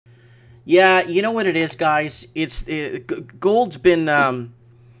Yeah, you know what it is, guys. Gold's been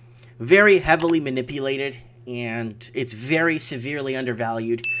very heavily manipulated, and it's very severely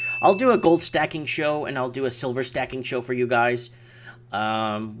undervalued. I'll do a gold stacking show, and I'll do a silver stacking show for you guys.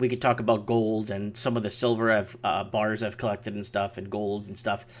 We could talk about gold and some of the silver bars I've collected and stuff, and gold and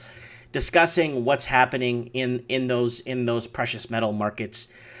stuff, discussing what's happening in those precious metal markets.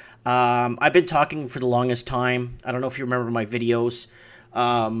 I've been talking for the longest time. I don't know if you remember my videos.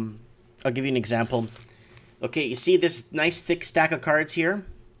 I'll give you an example. Okay, you see this nice thick stack of cards here?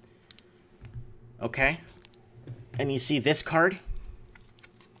 Okay. And you see this card?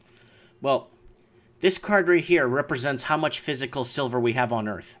 Well, this card right here represents how much physical silver we have on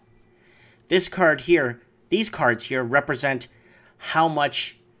Earth. This card here, these cards here represent how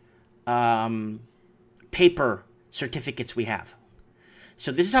much paper certificates we have.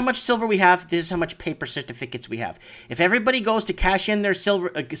 So this is how much silver we have. This is how much paper certificates we have. If everybody goes to cash in their cash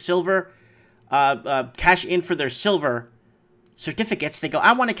in for their silver certificates, they go,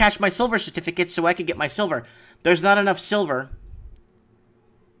 I want to cash my silver certificates so I can get my silver. There's not enough silver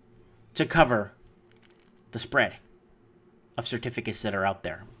to cover the spread of certificates that are out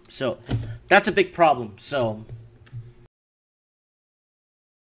there. So that's a big problem. So